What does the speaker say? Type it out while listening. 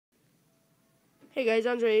Hey guys,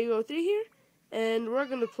 Andre Eagle 3 here, and we're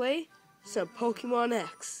going to play some Pokemon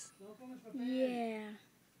X. Yeah.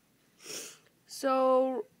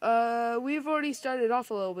 So, we've already started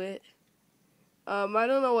off a little bit. I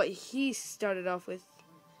don't know what he started off with.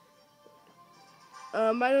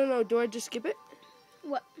 I don't know, do I just skip it?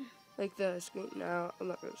 What? Like the screen? No, I'm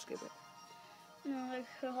not going to skip it. No, like,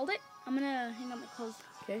 hold it. I'm gonna hang up my clothes.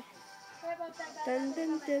 Okay. Dun,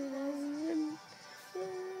 dun, dun, dun, dun, dun,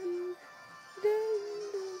 dun.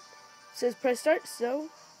 Says press start, so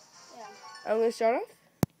Yeah. I'm going to start off.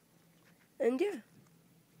 And yeah.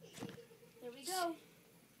 Here we go.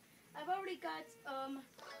 I've already got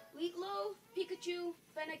Wheatlow, Pikachu,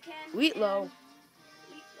 Fennekin, Wheatlow.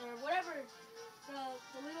 or whatever. The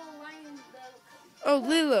little lion. Oh,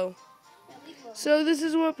 Lilo. Yeah, Wheatlow. So this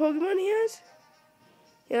is what Pokemon he has?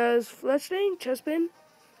 He has Fletchling, Chespin,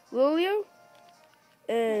 Lilio,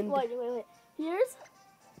 and Wait. Here's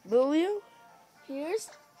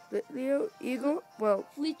Lilio, Eagle. Well,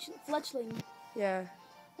 Fletchling. yeah.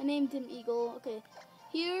 I named him Eagle. Okay.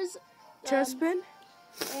 Here's Chespin.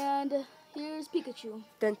 and here's Pikachu.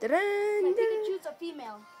 Dun, dun, dun, And dun. Pikachu's a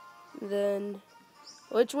female. Then,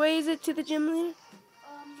 which way is it to the gym leader?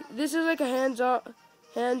 This is like a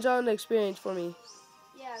hands-on experience for me.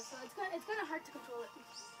 Yeah, so it's kind of hard to control it.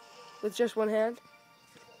 With just one hand.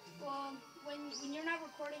 Well, when you're not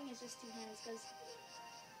recording, it's just two hands, because...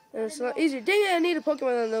 And it's a lot easier. Dang it, I need a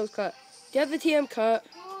Pokemon on those cut. Do you have the TM cut?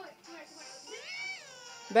 Come here.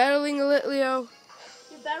 Battling a Litleo.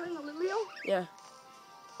 You're battling a Lilio? Yeah.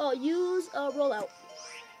 Oh, use a rollout.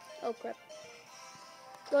 Oh, crap.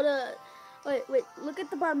 Go to... Wait, look at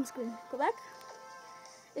the bottom screen. Go back.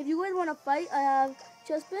 If you would want to fight, I have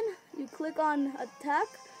Chespin. You click on attack,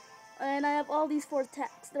 and I have all these 4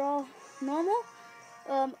 attacks. They're all normal.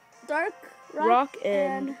 Dark, Rock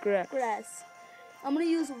and grass. I'm gonna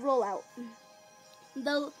use rollout.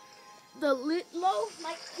 The Litlow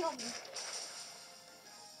might kill me.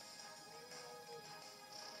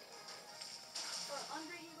 Or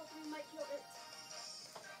Andre Eagle 3 might kill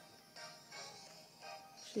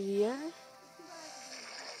it. Yeah.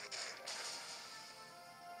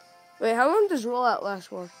 Wait, how long does rollout last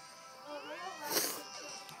for?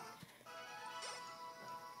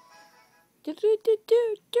 This is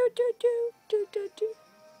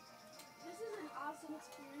an awesome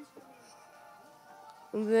experience for me.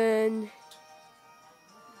 And then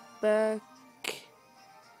back.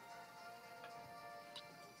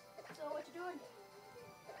 So what you doing?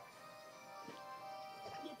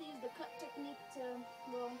 You have to use the cut technique to,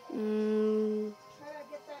 well, try to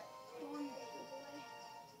get that one away.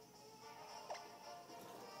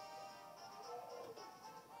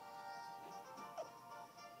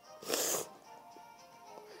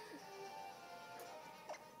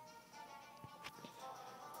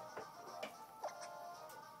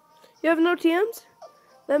 You have no TMs?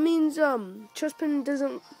 That means Chespin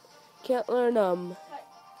can't learn yeah. I'm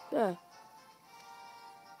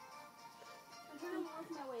trying to work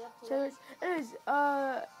my way up to So it. anyways,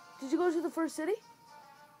 did you go to the first city?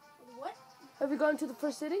 What? Have you gone to the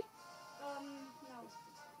first city? No.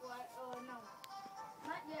 What? No.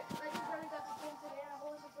 Not yet. I just already got the game today, and I've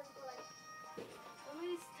only been playing for like at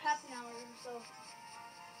least half an hour or so.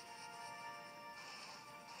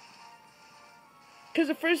 Cause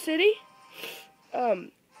the first city,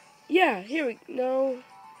 yeah. No,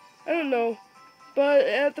 I don't know, but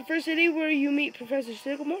at the first city where you meet Professor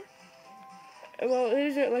Sycamore. Well, it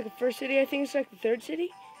isn't like a first city. I think it's like the third city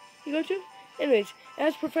you go to. Anyways,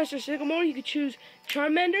 as Professor Sycamore, you could choose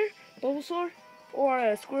Charmander, Bulbasaur,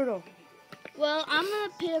 or Squirtle. Well, I'm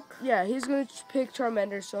gonna pick. Yeah, he's gonna pick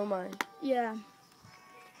Charmander. So am I. Yeah.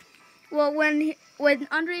 Well, when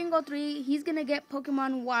Andre Eagle 3, he's gonna get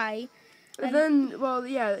Pokemon Y. And then, well,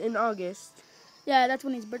 yeah, in August. Yeah, that's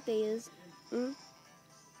when his birthday is. Mm-hmm.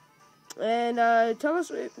 And tell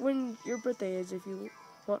us when your birthday is if you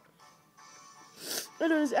want. It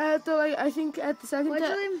was at the I think at the second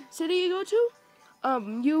city you go to.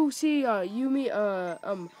 You meet a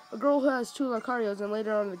girl who has 2 Lucarios, and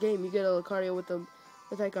later on in the game you get a Lucario with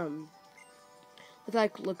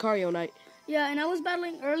Lucario Knight. Yeah, and I was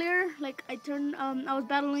battling earlier. Like I was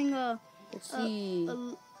battling Let's see.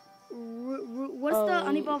 What's the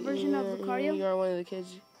unevolved version of Lucario? You are one of the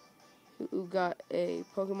kids who got a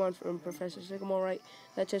Pokemon from Professor Sycamore, right?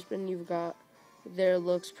 That Chespin you've got there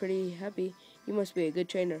looks pretty happy. You must be a good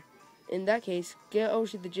trainer. In that case, get over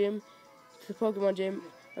to the gym, to the Pokemon gym.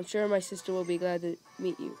 I'm sure my sister will be glad to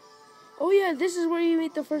meet you. Oh yeah, this is where you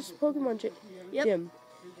meet the first Pokemon gym.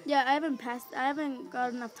 Yeah, I haven't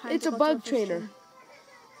got enough time. It's a bug trainer.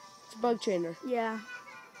 It's a bug trainer. Yeah.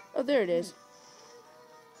 Oh, there it is.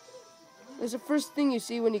 It's the first thing you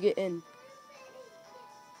see when you get in.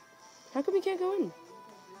 How come you can't go in?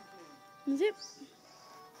 Is it?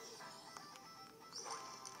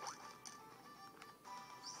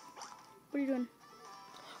 What are you doing?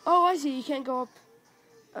 Oh, I see. You can't go up.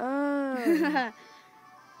 Ah.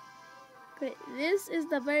 Okay, this is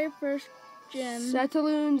the very first gym.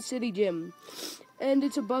 Sataloon City Gym. And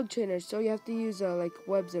it's a bug trainer, so you have to use like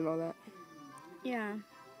webs and all that. Yeah.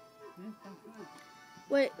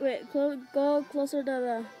 Wait, go closer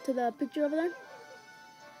to the picture over there.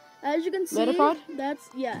 As you can see, Metapod? that's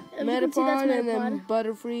as you can see, Metapod that's and then Metapod.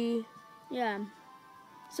 Butterfree. Yeah.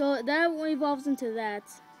 So that evolves into that.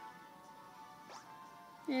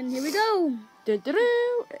 And here we go.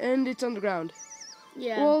 Dun-dun-dun, and it's on the ground.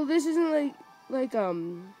 Yeah. Well, this isn't like it's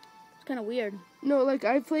kind of weird. no, like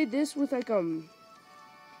I played this with like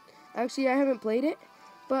actually I haven't played it,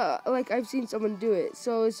 but like I've seen someone do it,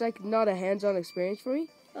 so it's like not a hands-on experience for me.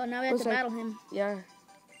 Oh, now we have to like- battle him. Yeah.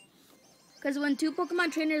 Because when two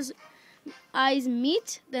Pokemon trainers' eyes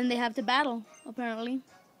meet, then they have to battle, apparently.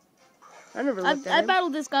 I never looked at I him.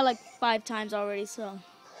 battled this guy like 5 times already, so.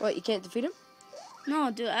 What, you can't defeat him? No,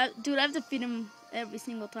 dude, I have to defeat him every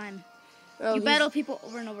single time. Oh, You he's- battle people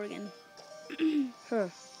over and over again. Huh.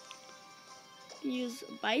 You use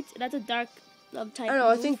Bite. That's a dark type. I don't know,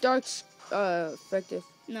 I move. think Dark's effective.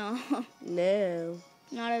 No, No.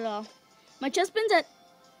 not at all. My Chespin's at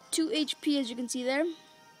 2 HP, as you can see there.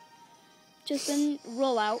 Chespin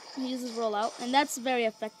roll out. He uses roll out, and that's very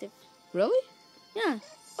effective. Really? Yeah.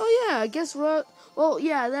 Oh yeah, I guess rock. Well,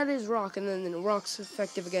 yeah, that is rock, and then rock's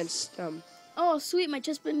effective against Oh, sweet. My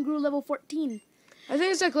Chespin grew level 14. I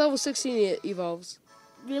think it's like level 16 it evolves.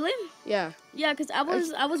 Really? Yeah. Yeah, because I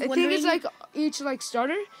was I wondering. think it's like each like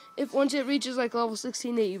starter. If once it reaches like level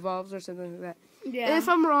 16, it evolves or something like that. Yeah. And if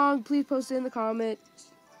I'm wrong, please post it in the comments.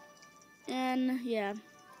 And yeah.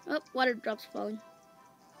 Oh, water drops falling.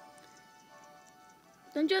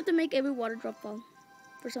 Don't you have to make every water drop fall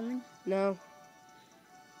for something? No.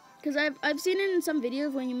 Because I've seen it in some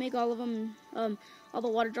videos when you make all of them, all the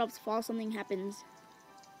water drops fall, something happens.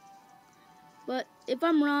 But if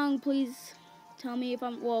I'm wrong, please tell me if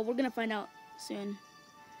I'm. Well, we're gonna find out soon.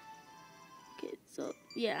 Okay, so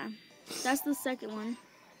yeah, that's the second one.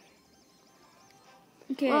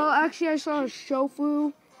 Okay. Well, actually, I saw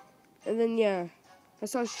Shofu, and then yeah, I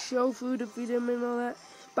saw Shofu defeat him and all that.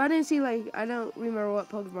 But I didn't see like I don't remember what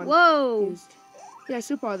Pokemon Whoa. used. Yeah,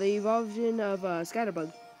 Super, the evolution of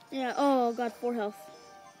Scatterbug. Yeah. Oh, got 4 health.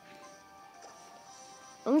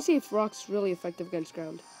 I'm gonna see if Rock's really effective against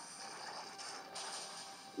ground.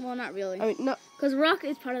 Well, not really. I mean, no, Because rock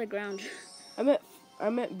is part of the ground. I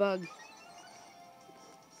meant Bug.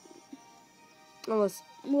 Unless,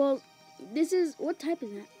 Well, this is what type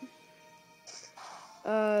is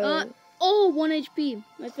that? 1 HP.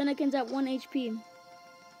 My Fennekin's at 1 HP.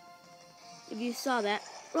 If you saw that.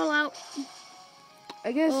 Roll out.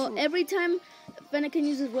 I guess. Well, every time Fennekin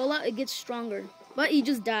uses roll out, it gets stronger. But he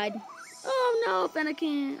just died. Oh no,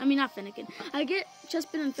 Fennekin. I mean, not Fennekin. I get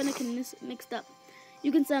Chespin and Fennekin mixed up.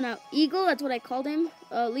 You can send out Eagle, that's what I called him,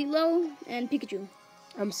 Lilo, and Pikachu.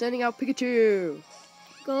 I'm sending out Pikachu.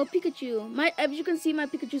 Go Pikachu. As you can see, my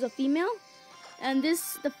Pikachu's a female. And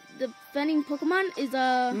the Fenning Pokemon is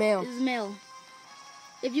a Male. Is male.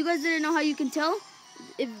 If you guys didn't know how you can tell,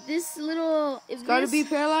 if this little, if It's gotta this, be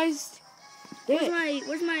paralyzed. Dang it.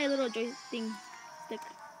 where's my little joy thing stick?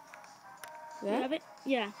 You That? have it?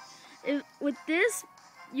 Yeah. With this,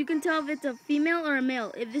 you can tell if it's a female or a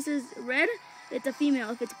male. If this is red, it's a female.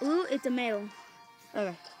 If it's blue, it's a male.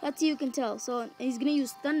 Okay. That's how you can tell. So he's gonna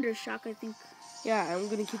use Thunder Shock, I think. Yeah, I'm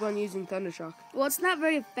gonna keep on using Thundershock. Well, it's not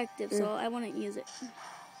very effective, so I wouldn't use it.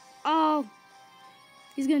 Oh,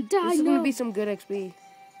 he's gonna die. This is no. gonna be some good XP.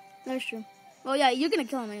 That's true. Well, yeah, you're gonna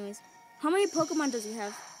kill him anyways. How many Pokemon does he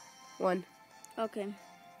have? 1. Okay.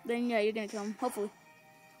 Then yeah, you're gonna kill him. Hopefully.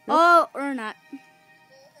 Nope. Oh, or not.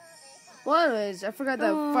 Well, anyways, I forgot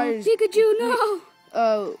that Oh, fire's Pikachu,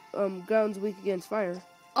 no. ground's weak against fire.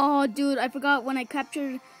 Oh, dude, I forgot when I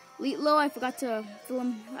captured Lilo, I forgot to fill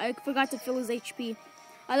him. I forgot to fill his HP.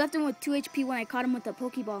 I left him with 2 HP when I caught him with the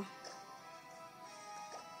Pokeball.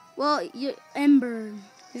 Well, Ember,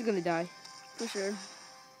 He's gonna die. for sure.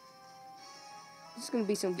 This is gonna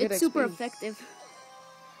be some good It's XP. super effective.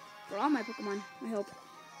 For all my Pokemon, I hope.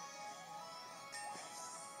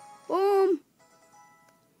 Boom!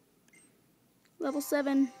 Level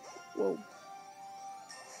 7. Whoa.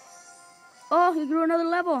 Oh, he grew another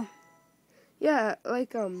level. Yeah,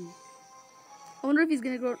 like I wonder if he's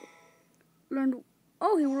gonna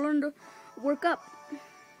Oh, he learned to work up.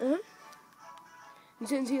 And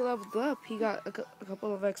since he leveled up, he got a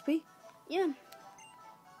couple of XP. Yeah.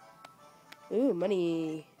 Ooh,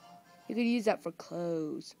 money. You could use that for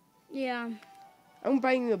clothes. Yeah. I'm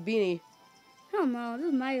buying you a beanie. Hell no, this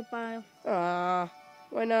is my file.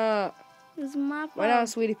 Why not? This is my file. Why not,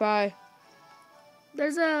 sweetie pie?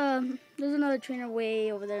 There's another trainer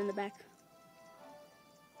way over there in the back.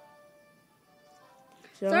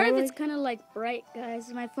 Sorry if it's kind of like bright,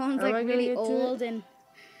 guys. My phone's like really old and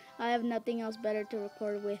I have nothing else better to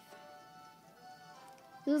record with.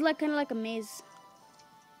 This is like kind of like a maze.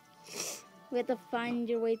 We have to find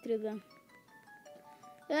your way through them.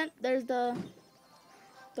 Then there's the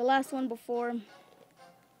last one before.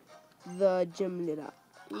 The gym leader.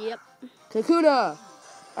 Yep. Kakuna,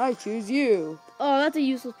 I choose you. Oh, that's a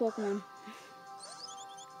useless Pokemon.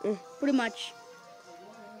 Pretty much.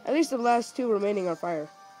 At least the last two remaining are fire.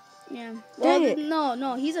 Yeah. Dang it.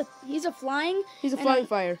 No, he's a flying. He's a flying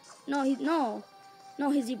fire. No,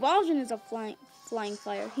 his evolution is a flying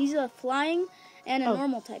fire. He's a flying and a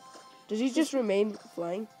normal type. Does he just remain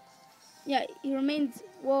flying? Yeah, he remains.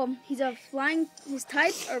 Well, he's a flying. His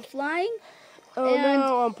types are flying. Oh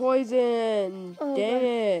no, I'm poisoned. Oh, Dang God.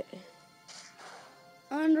 it.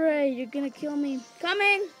 Andre, you're gonna kill me.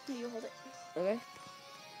 Coming. Here, you hold it. Okay.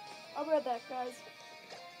 I'll be right back, guys.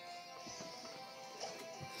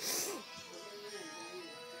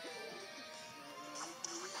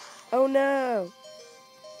 Oh no.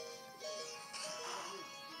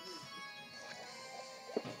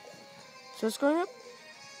 So it's going up?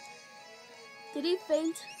 Did he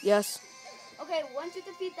faint? Yes. Okay, once you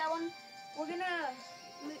defeat that one,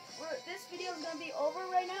 this video is gonna be over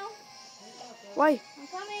right now. Why? I'm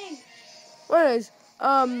coming. Anyways,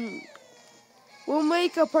 we'll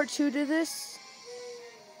make a part 2 to this.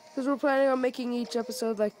 Because we're planning on making each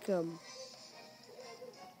episode like, Kind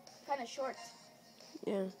of short.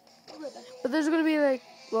 yeah. I'll be right back. But there's gonna be like,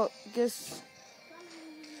 well,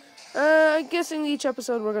 I'm guessing each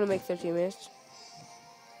episode we're gonna make 13 minutes.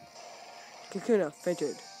 Kakuna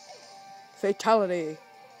fainted. Fatality.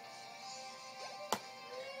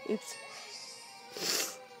 Oops.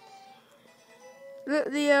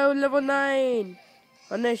 Leo level 9.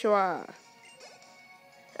 Oneshwa.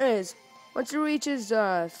 Anyways, once it reaches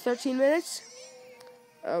 13 minutes,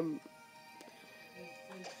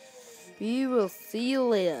 we will see you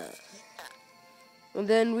later. And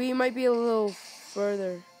then we might be a little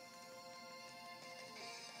further.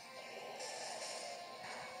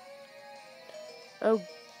 Oh,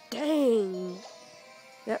 dang.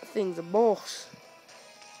 That thing's a boss.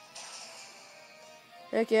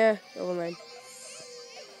 Heck yeah, level 9.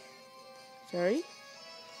 Sorry?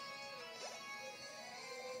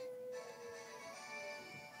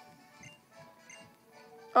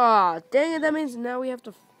 Aw, dang it, that means now we have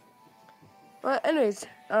to... Well, anyways,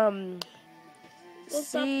 We'll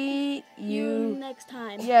see you next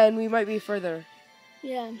time. Yeah, and we might be further.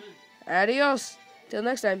 Yeah. Adios. Till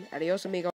next time. Adios, amigo.